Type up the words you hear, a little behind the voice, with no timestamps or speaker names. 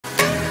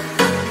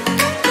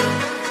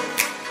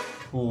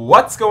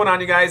What's going on,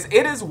 you guys?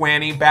 It is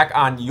Wanny back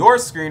on your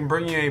screen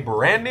bringing you a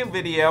brand new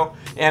video,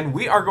 and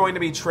we are going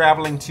to be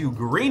traveling to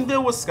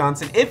Greenville,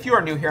 Wisconsin. If you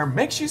are new here,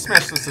 make sure you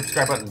smash the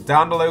subscribe button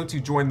down below to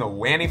join the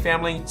Wanny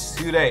family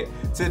today.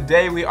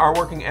 Today we are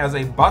working as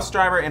a bus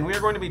driver, and we are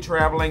going to be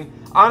traveling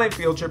on a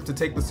field trip to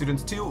take the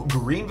students to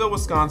Greenville,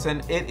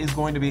 Wisconsin. It is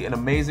going to be an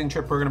amazing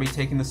trip. We're going to be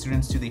taking the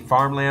students to the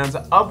farmlands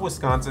of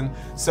Wisconsin.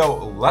 So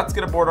let's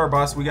get aboard our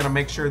bus. We got to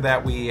make sure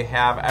that we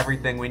have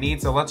everything we need.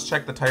 So let's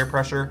check the tire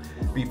pressure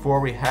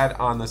before we head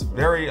on this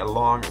very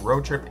long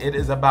road trip. It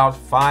is about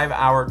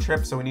 5-hour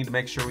trip, so we need to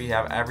make sure we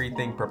have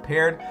everything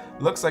prepared.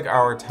 Looks like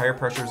our tire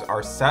pressures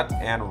are set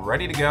and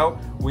ready to go.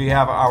 We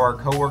have our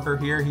coworker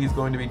here. He's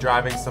going to be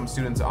driving some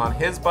students on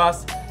his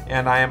bus,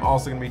 and I am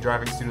also going to be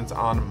driving students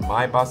on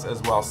my bus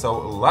as well. So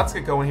let's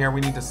get going here.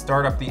 We need to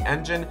start up the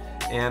engine,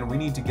 and we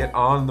need to get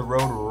on the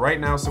road right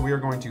now. So we are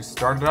going to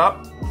start it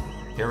up.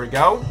 Here we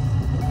go.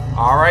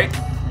 All right.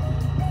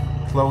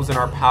 Closing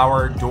our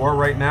power door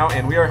right now,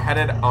 and we are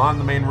headed on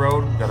the main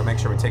road. We've got to make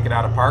sure we take it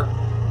out of park.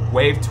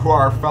 Wave to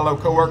our fellow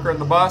coworker in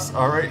the bus.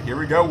 All right, here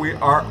we go. We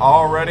are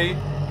all ready.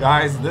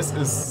 Guys, this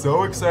is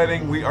so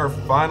exciting. We are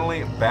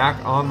finally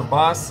back on the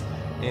bus,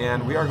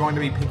 and we are going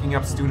to be picking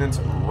up students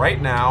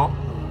right now.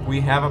 We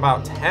have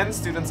about 10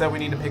 students that we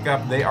need to pick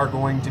up. They are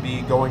going to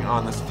be going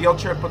on this field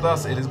trip with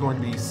us. It is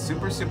going to be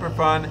super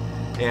fun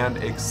and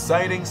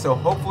exciting, so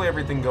hopefully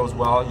everything goes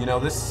well. You know,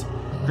 this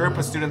group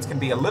of students can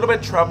be a little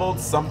bit troubled.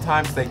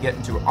 Sometimes they get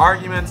into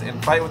arguments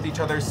and fight with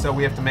each other, so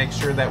we have to make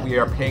sure that we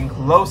are paying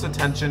close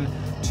attention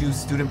to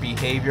student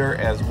behavior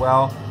as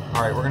well.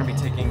 All right, we're going to be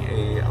taking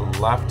a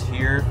left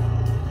here.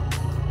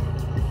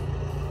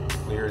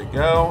 Clear to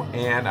go,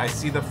 and I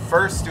see the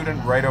first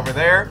student right over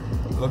there.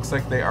 Looks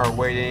like they are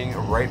waiting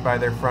right by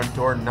their front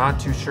door. Not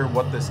too sure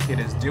what this kid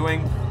is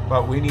doing,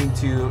 but we need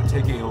to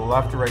take a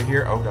left right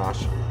here. Oh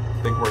gosh,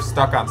 I think we're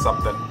stuck on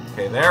something.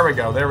 Okay, there we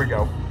go, there we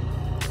go.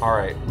 All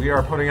right, we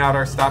are putting out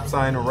our stop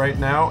sign right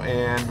now,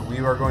 and we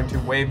are going to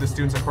wave the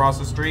students across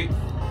the street.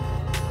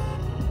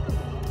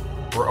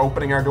 We're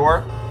opening our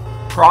door.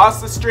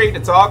 Cross the street,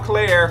 it's all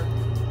clear.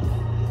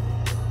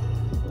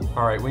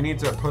 All right, we need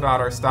to put out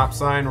our stop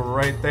sign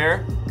right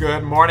there.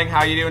 Good morning,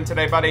 how you doing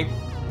today, buddy?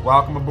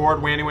 Welcome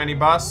aboard Wanny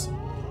Bus.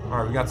 All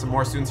right, we got some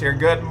more students here.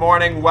 Good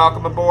morning,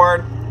 welcome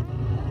aboard.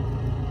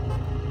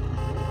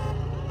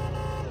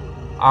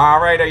 All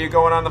right, are you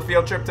going on the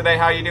field trip today?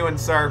 How you doing,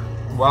 sir?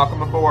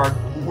 Welcome aboard.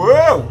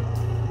 Whoa!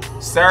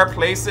 Sir,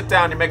 please sit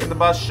down. You're making the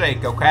bus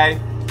shake, okay?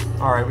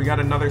 All right, we got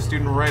another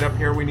student right up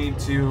here. We need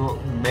to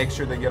make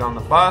sure they get on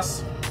the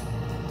bus.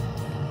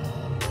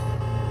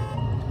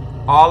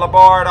 All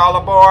aboard, all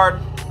aboard.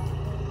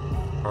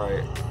 All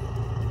right.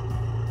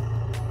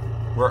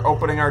 We're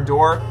opening our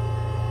door.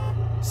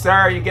 Sir,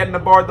 are you getting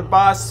aboard the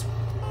bus?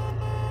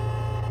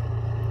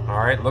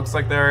 All right, looks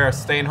like they're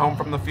staying home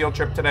from the field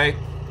trip today.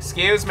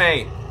 Excuse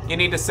me, you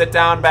need to sit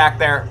down back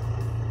there.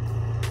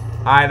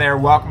 Hi there,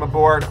 welcome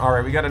aboard. All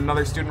right, we got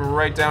another student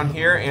right down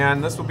here,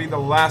 and this will be the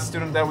last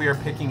student that we are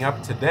picking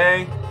up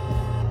today.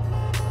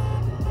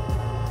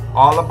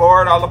 All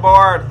aboard,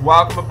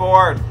 welcome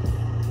aboard.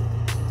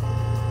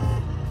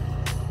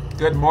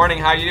 Good morning,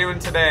 how you doing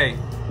today?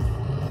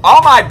 Oh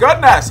my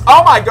goodness,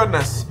 oh my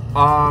goodness.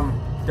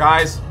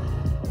 Guys,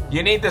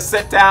 you need to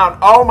sit down.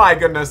 Oh my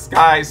goodness,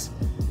 guys.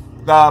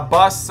 The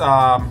bus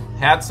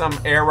had some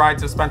air ride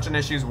suspension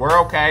issues. We're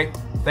okay,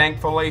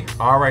 thankfully.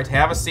 All right,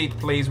 have a seat,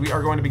 please. We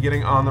are going to be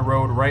getting on the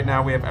road right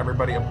now. We have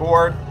everybody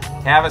aboard.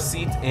 Have a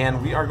seat,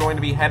 and we are going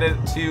to be headed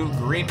to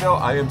Greenville.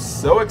 I am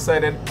so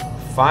excited.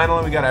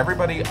 Finally, we got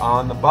everybody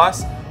on the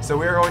bus. So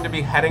we are going to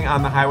be heading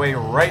on the highway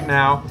right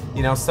now.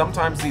 You know,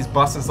 sometimes these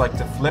buses like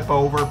to flip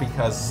over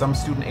because some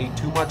student ate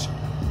too much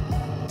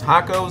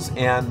tacos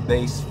and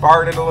they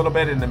farted a little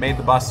bit and they made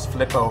the bus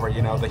flip over.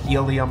 You know, the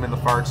helium and the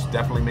farts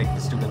definitely make the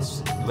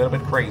students a little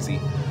bit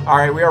crazy. All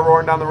right, we are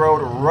roaring down the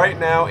road right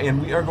now,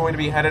 and we are going to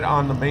be headed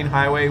on the main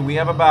highway. We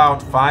have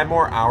about 5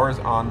 more hours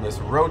on this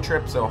road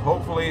trip, so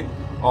hopefully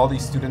all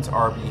these students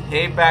are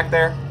behaved back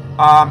there.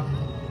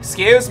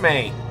 Excuse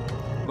me.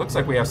 Looks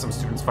like we have some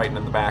students fighting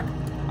in the back.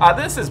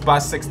 This is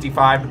bus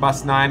 65 to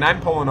bus 9.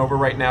 I'm pulling over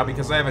right now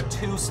because I have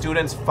 2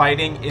 students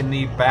fighting in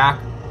the back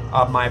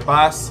of my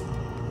bus.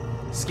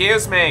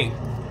 Excuse me.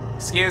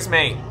 Excuse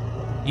me.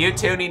 You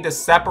two need to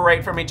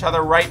separate from each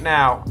other right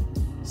now.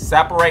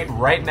 Separate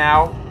right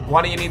now.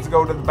 One of you needs to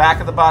go to the back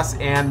of the bus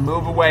and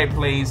move away,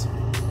 please.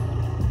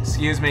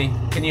 Excuse me.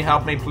 Can you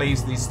help me,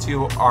 please? These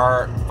 2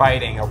 are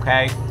fighting,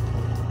 okay?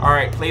 All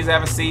right, please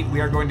have a seat.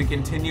 We are going to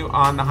continue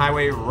on the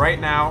highway right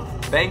now.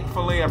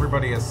 Thankfully,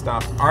 everybody has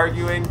stopped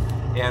arguing,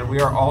 and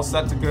we are all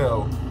set to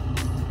go.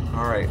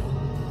 All right,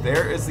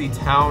 there is the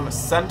town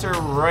center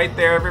right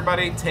there,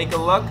 everybody. Take a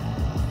look.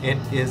 It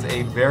is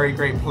a very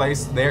great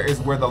place. There is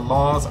where the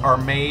laws are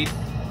made.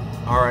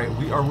 Alright,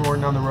 we are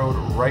roaring down the road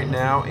right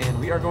now, and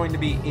we are going to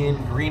be in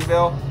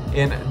Greenville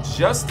in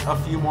just a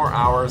few more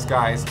hours,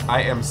 guys.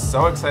 I am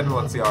so excited.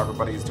 Let's see how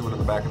everybody's doing in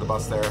the back of the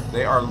bus there.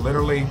 They are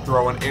literally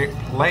throwing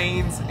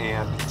planes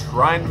and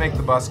trying to make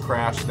the bus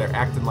crash. They're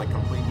acting like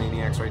complete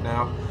maniacs right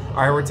now.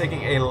 Alright, we're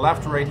taking a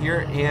left right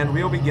here, and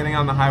we'll be getting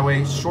on the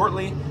highway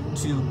shortly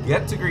to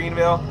get to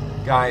Greenville.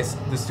 Guys,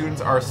 the students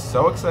are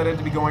so excited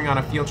to be going on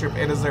a field trip.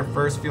 It is their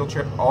first field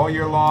trip all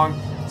year long,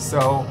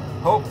 so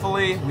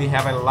hopefully we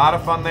have a lot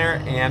of fun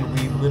there and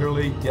we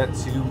literally get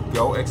to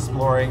go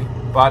exploring.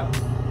 But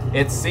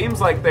it seems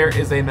like there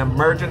is an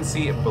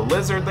emergency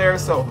blizzard there,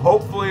 so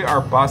hopefully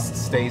our bus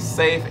stays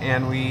safe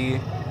and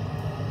we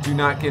do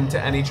not get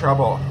into any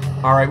trouble.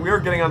 Alright, we are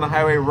getting on the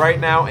highway right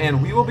now,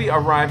 and we will be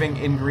arriving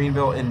in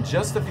Greenville in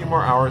just a few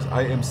more hours.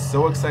 I am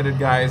so excited,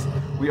 guys.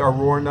 We are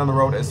roaring down the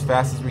road as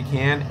fast as we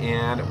can,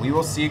 and we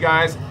will see you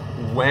guys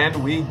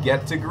when we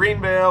get to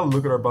Greenville.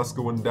 Look at our bus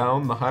going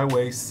down the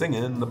highway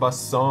singing the bus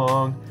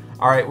song.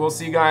 Alright, we'll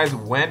see you guys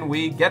when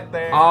we get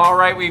there.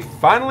 Alright, we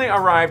finally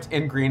arrived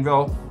in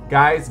Greenville.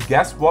 Guys,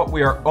 guess what?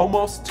 We are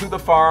almost to the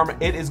farm.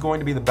 It is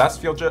going to be the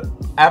best field trip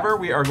ever.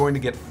 We are going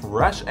to get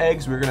fresh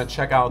eggs. We're going to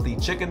check out the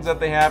chickens that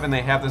they have, and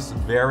they have this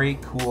very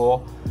cool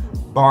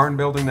barn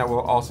building that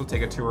we'll also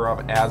take a tour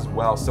of as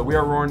well. So we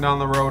are roaring down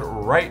the road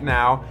right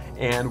now,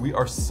 and we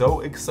are so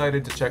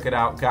excited to check it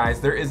out,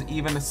 guys. There is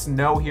even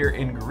snow here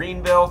in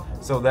Greenville,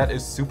 so that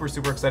is super,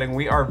 super exciting.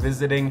 We are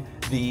visiting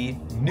the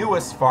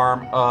newest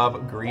farm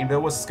of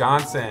Greenville,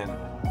 Wisconsin.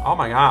 Oh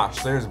my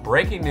gosh, there's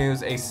breaking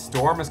news. A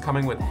storm is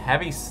coming with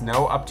heavy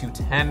snow up to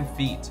 10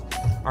 feet.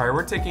 All right,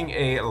 we're taking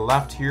a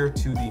left here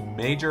to the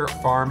major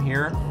farm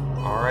here.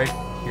 All right,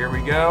 here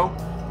we go.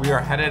 We are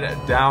headed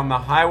down the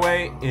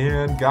highway,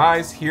 and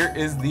guys, here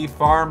is the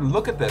farm.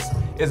 Look at this.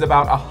 It's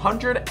about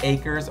 100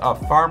 acres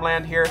of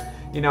farmland here.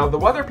 You know, the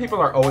weather people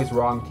are always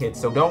wrong, kids,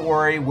 so don't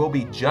worry, we'll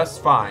be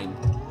just fine.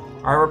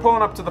 All right, we're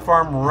pulling up to the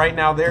farm right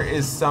now. There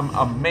is some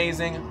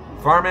amazing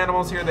farm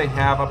animals here. They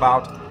have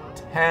about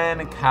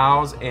 10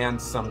 cows and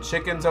some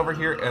chickens over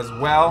here as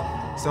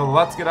well. So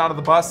let's get out of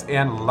the bus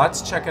and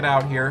let's check it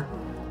out here.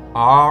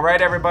 All right,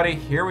 everybody,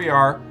 here we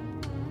are.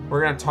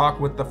 We're gonna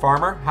talk with the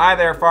farmer. Hi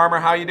there, farmer,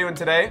 how you doing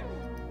today?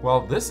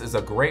 Well, this is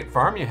a great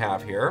farm you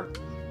have here.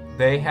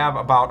 They have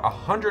about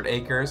 100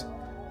 acres.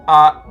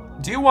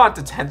 Do you want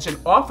attention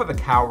off of the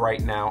cow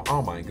right now?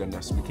 Oh my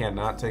goodness, we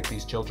cannot take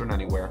these children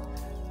anywhere.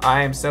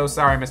 I am so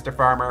sorry, Mr.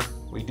 Farmer.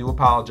 We do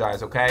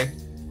apologize, okay?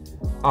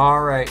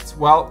 All right,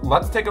 well,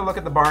 let's take a look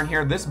at the barn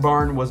here. This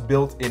barn was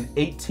built in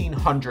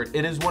 1800.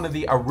 It is one of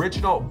the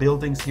original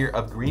buildings here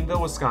of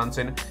Greenville,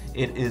 Wisconsin.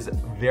 It is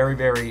very,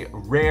 very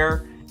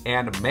rare,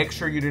 and make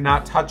sure you do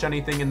not touch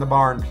anything in the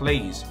barn,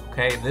 please.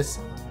 Okay, this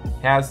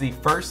has the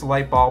first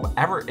light bulb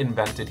ever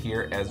invented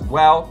here as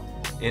well.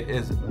 It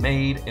is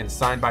made and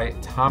signed by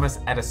Thomas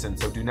Edison,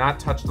 so do not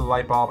touch the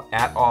light bulb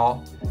at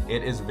all.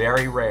 It is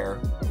very rare.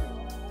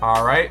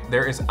 All right,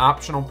 there is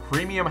optional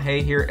premium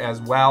hay here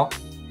as well.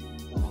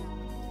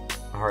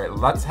 All right,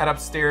 let's head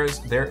upstairs.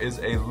 There is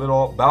a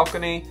little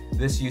balcony.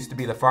 This used to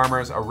be the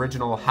farmer's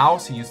original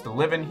house. He used to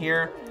live in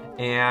here,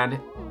 and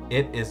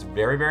it is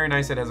very, very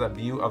nice. It has a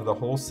view of the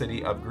whole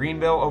city of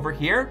Greenville over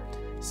here.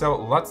 So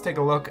let's take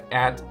a look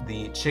at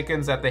the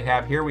chickens that they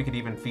have here. We could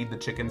even feed the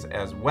chickens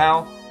as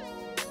well.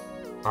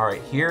 All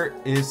right, here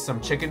is some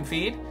chicken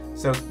feed.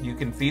 So you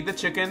can feed the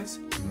chickens.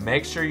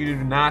 Make sure you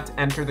do not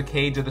enter the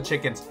cage of the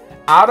chickens.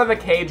 Out of the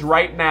cage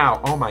right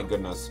now. Oh my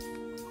goodness.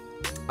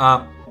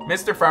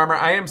 Mr. Farmer,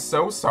 I am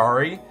so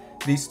sorry.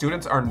 These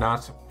students are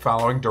not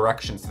following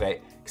directions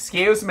today.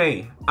 Excuse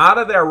me, out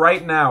of there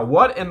right now.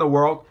 What in the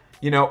world?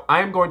 You know,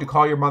 I am going to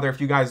call your mother if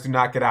you guys do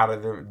not get out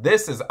of there.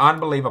 This is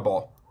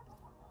unbelievable.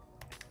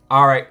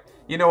 All right,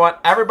 you know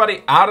what?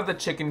 Everybody out of the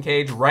chicken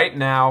cage right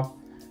now.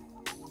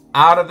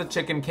 Out of the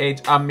chicken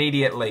cage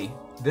immediately.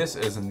 This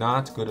is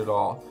not good at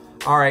all.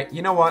 All right,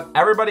 you know what?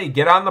 Everybody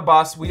get on the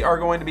bus. We are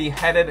going to be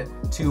headed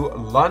to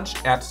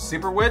lunch at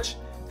Super Witch.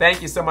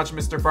 Thank you so much,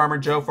 Mr. Farmer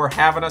Joe, for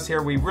having us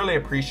here. We really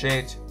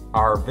appreciate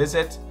our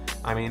visit.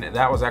 I mean,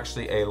 that was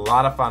actually a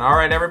lot of fun. All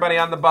right, everybody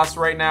on the bus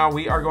right now.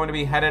 We are going to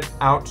be headed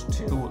out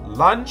to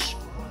lunch.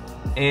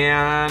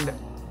 And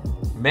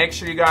make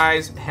sure you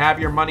guys have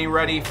your money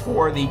ready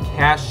for the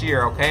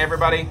cashier, okay,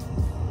 everybody?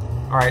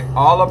 All right,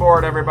 all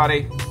aboard,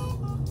 everybody.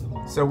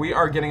 So we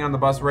are getting on the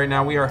bus right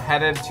now. We are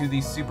headed to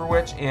the Super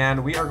Witch,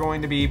 and we are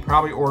going to be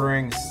probably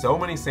ordering so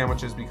many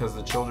sandwiches because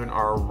the children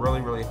are really,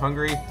 really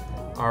hungry.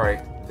 All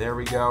right. There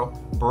we go.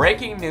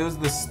 Breaking news,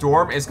 the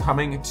storm is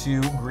coming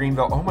to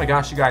Greenville. Oh my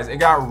gosh, you guys, it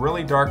got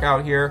really dark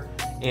out here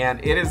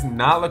and it is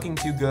not looking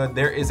too good.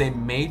 There is a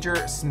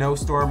major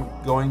snowstorm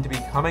going to be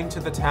coming to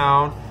the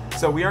town.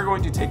 So we are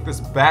going to take this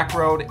back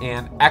road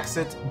and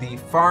exit the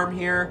farm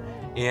here.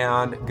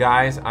 And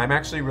guys, I'm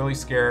actually really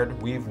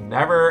scared. We've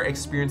never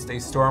experienced a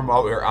storm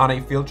while we were on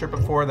a field trip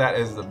before. That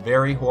is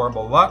very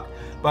horrible luck,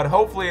 but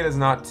hopefully it is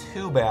not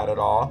too bad at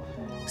all.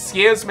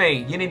 Excuse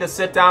me, you need to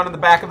sit down in the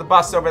back of the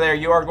bus over there.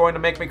 You are going to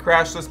make me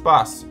crash this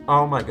bus.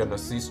 Oh my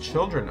goodness, these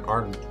children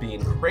are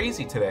being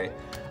crazy today.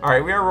 All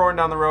right, we are roaring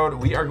down the road.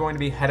 We are going to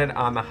be headed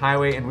on the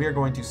highway, and we are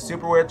going to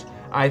Superwich.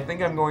 I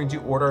think I'm going to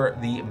order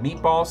the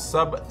meatball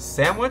sub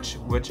sandwich,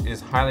 which is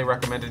highly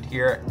recommended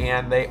here.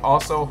 And they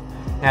also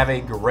have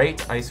a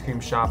great ice cream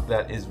shop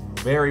that is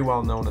very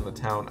well known in the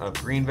town of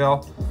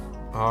Greenville.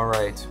 All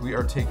right, we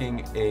are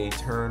taking a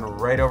turn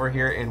right over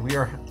here, and we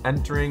are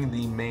entering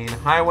the main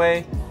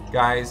highway.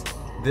 Guys,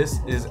 this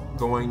is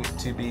going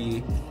to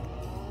be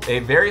a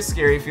very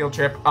scary field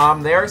trip.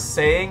 They're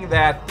saying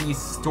that the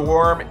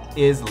storm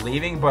is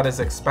leaving but is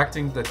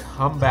expecting to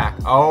come back.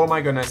 Oh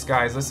my goodness,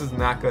 guys, this is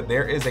not good.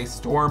 There is a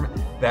storm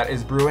that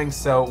is brewing,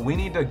 so we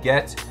need to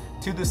get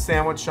to the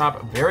sandwich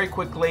shop very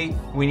quickly.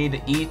 We need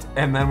to eat,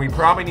 and then we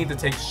probably need to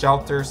take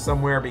shelter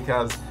somewhere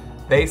because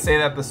they say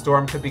that the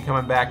storm could be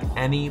coming back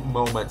any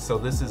moment. So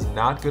this is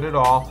not good at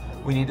all.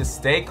 We need to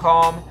stay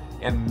calm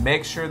and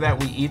make sure that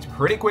we eat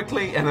pretty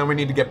quickly, and then we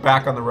need to get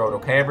back on the road,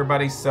 okay,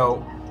 everybody?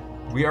 So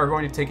we are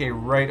going to take a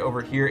right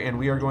over here, and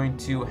we are going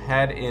to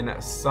head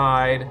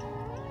inside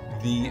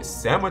the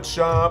sandwich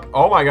shop.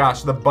 Oh my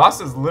gosh, the bus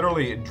is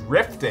literally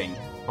drifting.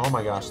 Oh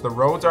my gosh, the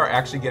roads are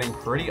actually getting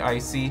pretty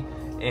icy,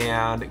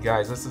 and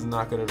guys, this is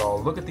not good at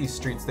all. Look at these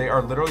streets. They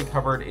are literally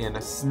covered in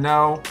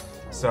snow.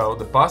 So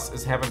the bus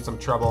is having some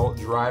trouble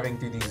driving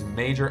through these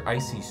major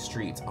icy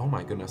streets. Oh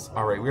my goodness.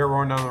 All right, we are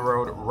rolling down the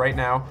road right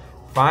now.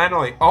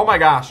 Finally, oh my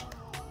gosh.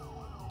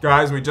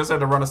 Guys, we just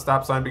had to run a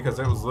stop sign because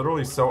it was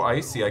literally so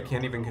icy, I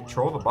can't even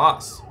control the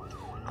bus.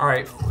 All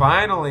right,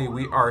 finally,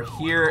 we are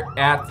here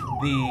at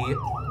the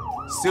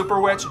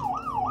Superwich.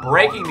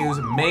 Breaking news,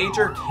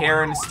 major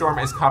Karen storm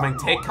is coming.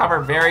 Take cover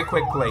very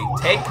quickly.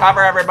 Take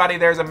cover, everybody.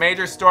 There's a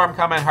major storm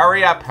coming.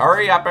 Hurry up,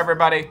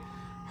 everybody.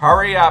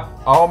 Hurry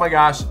up. Oh my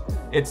gosh,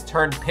 it's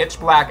turned pitch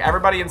black.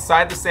 Everybody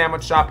inside the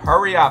sandwich shop,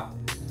 hurry up.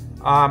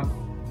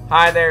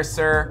 Hi there,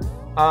 sir.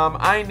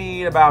 I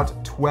need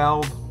about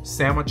 12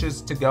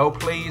 sandwiches to go,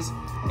 please,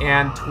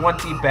 and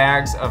 20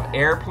 bags of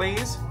air,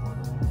 please.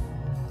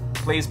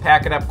 Please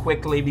pack it up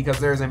quickly because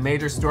there's a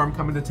major storm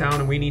coming to town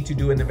and we need to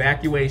do an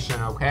evacuation,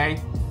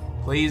 okay?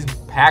 Please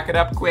pack it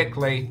up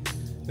quickly.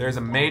 There's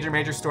a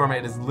major storm.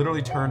 It has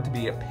literally turned to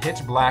be a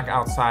pitch black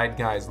outside.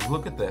 Guys,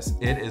 look at this.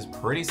 It is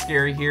pretty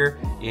scary here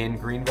in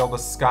Greenville. The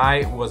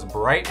sky was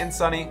bright and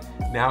sunny.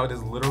 Now it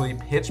is literally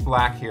pitch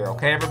black here,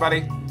 okay,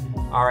 everybody?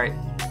 All right.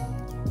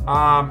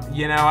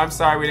 You know, I'm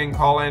sorry we didn't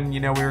call in. You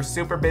know, we were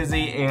super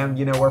busy and,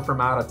 you know, we're from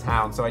out of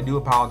town. So I do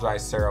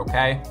apologize, sir,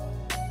 okay?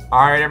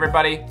 All right,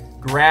 everybody,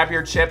 grab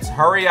your chips.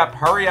 Hurry up,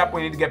 hurry up.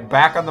 We need to get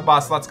back on the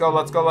bus. Let's go,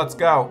 let's go, let's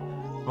go.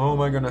 Oh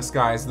my goodness,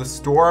 guys. The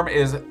storm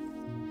is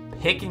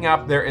picking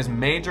up. There is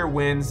major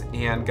winds,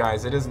 and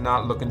guys, it is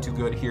not looking too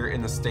good here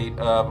in the state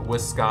of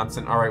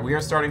Wisconsin. All right, we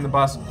are starting the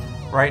bus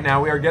right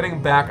now. We are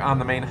getting back on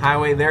the main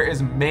highway. There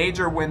is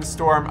major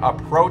windstorm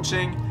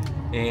approaching.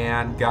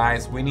 And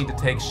guys, we need to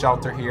take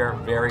shelter here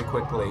very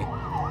quickly.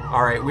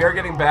 All right, we are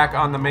getting back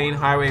on the main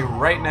highway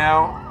right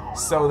now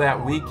so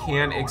that we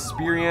can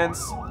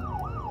experience...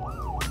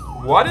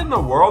 What in the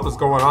world is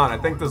going on? I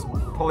think this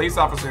police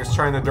officer is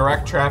trying to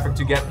direct traffic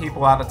to get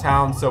people out of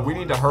town, so we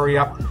need to hurry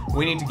up.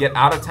 We need to get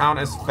out of town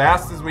as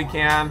fast as we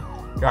can.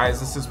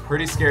 Guys, this is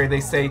pretty scary. They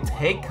say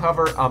take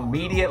cover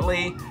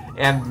immediately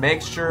and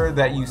make sure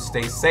that you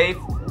stay safe.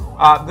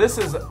 This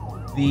is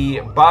the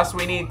bus.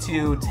 We need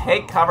to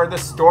take cover. The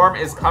storm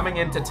is coming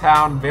into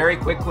town very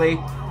quickly.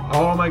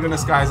 Oh my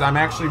goodness, guys, I'm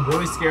actually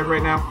really scared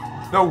right now.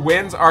 The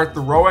winds are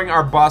throwing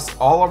our bus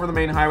all over the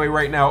main highway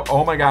right now.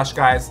 Oh my gosh,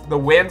 guys, the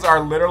winds are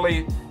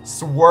literally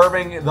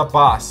swerving the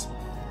bus.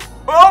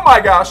 Oh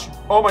my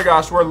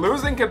gosh, we're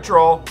losing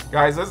control.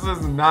 Guys, this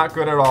is not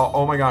good at all.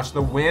 Oh my gosh,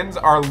 the winds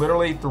are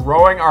literally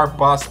throwing our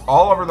bus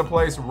all over the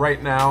place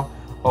right now.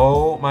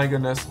 Oh my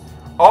goodness.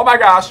 Oh my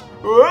gosh.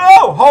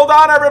 Whoa, hold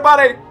on,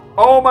 everybody.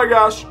 Oh my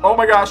gosh, oh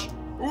my gosh.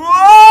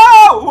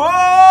 Whoa,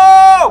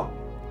 whoa.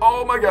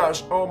 Oh my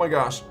gosh, oh my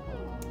gosh.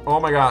 Oh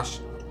my gosh.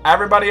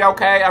 Everybody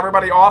okay?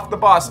 Everybody off the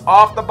bus,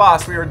 off the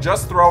bus. We were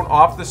just thrown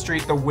off the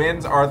street. The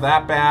winds are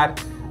that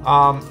bad.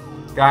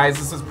 Guys,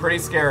 this is pretty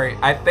scary.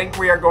 I think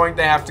we are going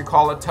to have to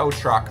call a tow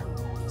truck.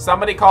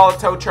 Somebody call a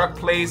tow truck,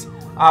 please.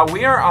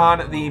 We are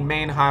on the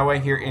main highway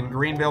here in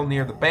Greenville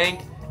near the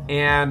bank,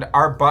 and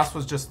our bus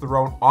was just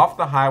thrown off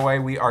the highway.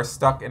 We are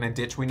stuck in a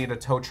ditch. We need a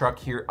tow truck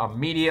here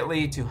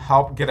immediately to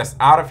help get us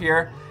out of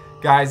here.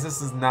 Guys,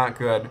 this is not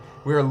good.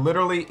 We are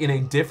literally in a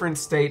different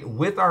state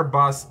with our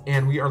bus,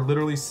 and we are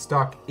literally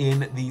stuck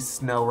in the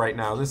snow right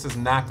now. This is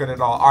not good at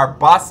all. Our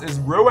bus is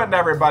ruined,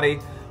 everybody.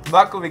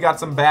 Luckily, we got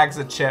some bags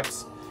of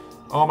chips.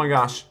 Oh my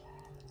gosh.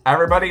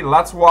 Everybody,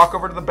 let's walk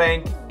over to the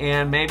bank,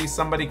 and maybe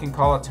somebody can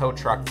call a tow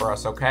truck for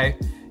us, okay?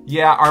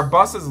 Yeah, our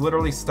bus is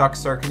literally stuck,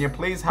 sir. Can you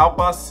please help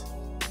us?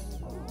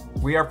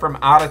 We are from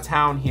out of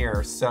town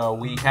here, so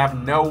we have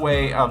no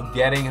way of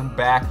getting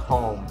back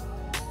home.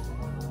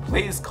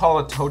 Please call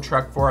a tow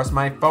truck for us.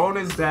 My phone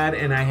is dead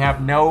and I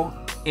have no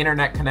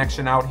internet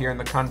connection out here in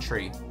the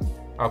country.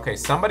 Okay,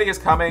 somebody is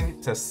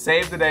coming to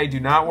save the day. Do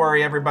not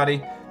worry,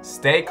 everybody.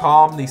 Stay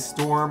calm. The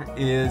storm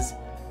is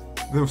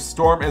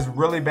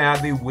really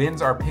bad. The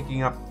winds are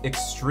picking up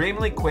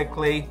extremely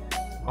quickly.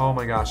 Oh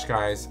my gosh,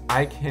 guys.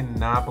 I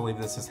cannot believe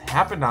this has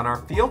happened on our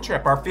field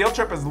trip. Our field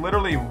trip is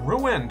literally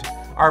ruined.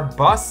 Our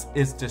bus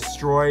is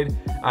destroyed.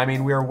 I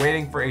mean, we are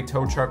waiting for a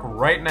tow truck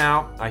right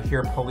now. I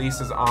hear police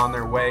is on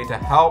their way to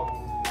help.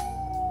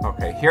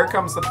 Okay, here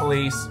comes the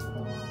police.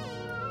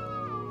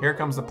 Here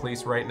comes the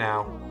police right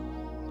now.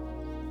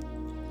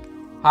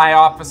 Hi,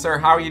 officer.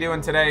 How are you doing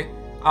today?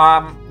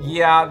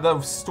 Yeah,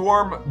 the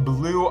storm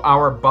blew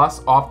our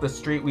bus off the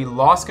street. We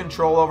lost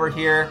control over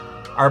here.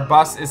 Our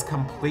bus is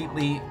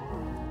completely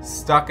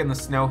stuck in the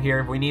snow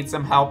here. We need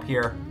some help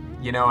here.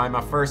 You know, I'm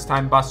a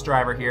first-time bus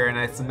driver here, and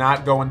it's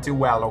not going too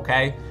well,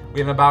 okay? We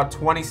have about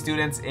 20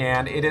 students,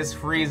 and it is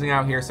freezing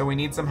out here, so we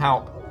need some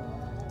help.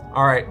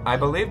 All right, I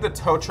believe the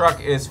tow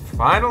truck is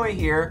finally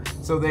here,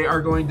 so they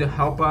are going to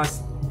help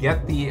us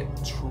get the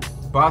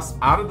bus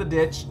out of the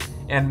ditch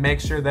and make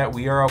sure that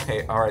we are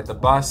okay. All right, the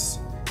bus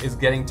is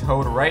getting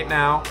towed right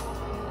now.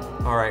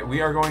 All right,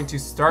 we are going to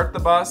start the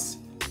bus.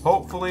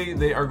 Hopefully,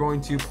 they are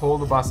going to pull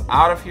the bus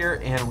out of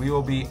here, and we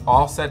will be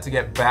all set to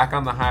get back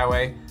on the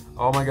highway.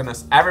 Oh my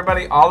goodness.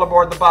 Everybody, all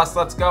aboard the bus.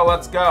 Let's go,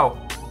 let's go.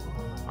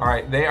 All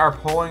right, they are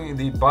pulling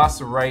the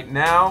bus right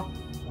now.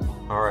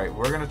 All right,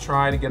 we're gonna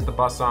try to get the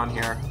bus on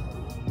here.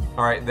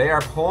 All right, they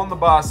are pulling the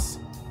bus,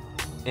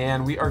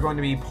 and we are going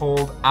to be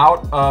pulled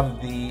out of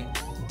the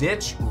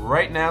ditch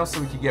right now so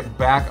we can get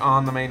back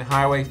on the main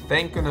highway.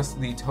 Thank goodness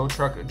the tow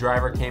truck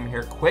driver came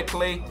here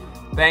quickly.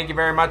 Thank you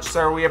very much,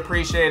 sir. We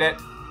appreciate it.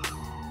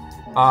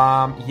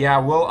 Yeah,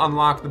 we'll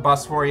unlock the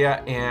bus for you,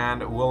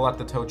 and we'll let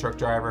the tow truck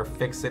driver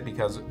fix it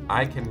because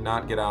I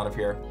cannot get out of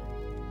here.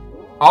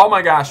 Oh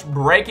my gosh,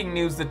 breaking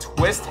news, the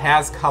twist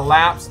has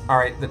collapsed. All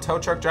right, the tow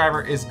truck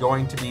driver is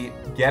going to be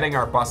getting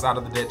our bus out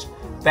of the ditch.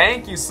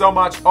 Thank you so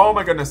much. Oh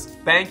my goodness,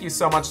 thank you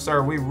so much,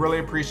 sir. We really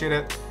appreciate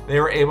it. They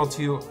were able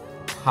to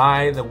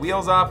tie the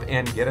wheels up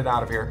and get it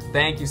out of here.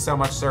 Thank you so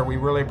much, sir. We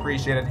really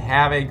appreciate it.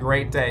 Have a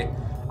great day.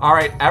 All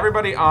right,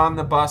 everybody on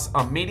the bus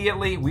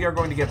immediately. We are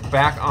going to get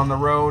back on the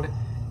road,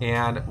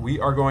 and we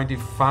are going to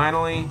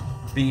finally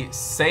be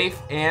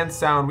safe and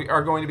sound. We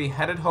are going to be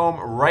headed home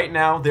right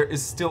now. There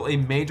is still a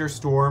major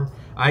storm.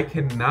 I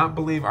cannot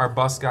believe our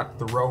bus got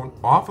thrown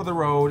off of the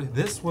road.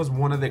 This was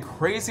one of the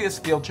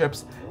craziest field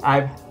trips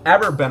I've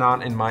ever been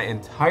on in my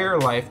entire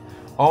life.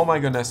 Oh my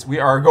goodness, we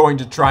are going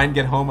to try and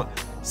get home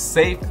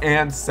safe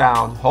and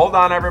sound. Hold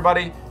on,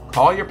 everybody.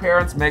 Call your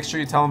parents, make sure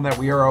you tell them that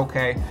we are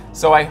okay.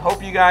 So I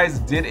hope you guys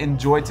did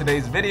enjoy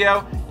today's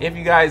video. If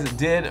you guys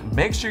did,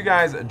 make sure you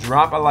guys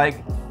drop a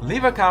like,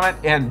 leave a comment,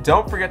 and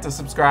don't forget to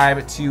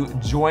subscribe to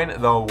join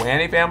the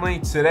Wanny family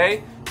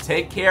today.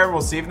 Take care.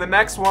 We'll see you in the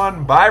next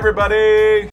one. Bye, everybody.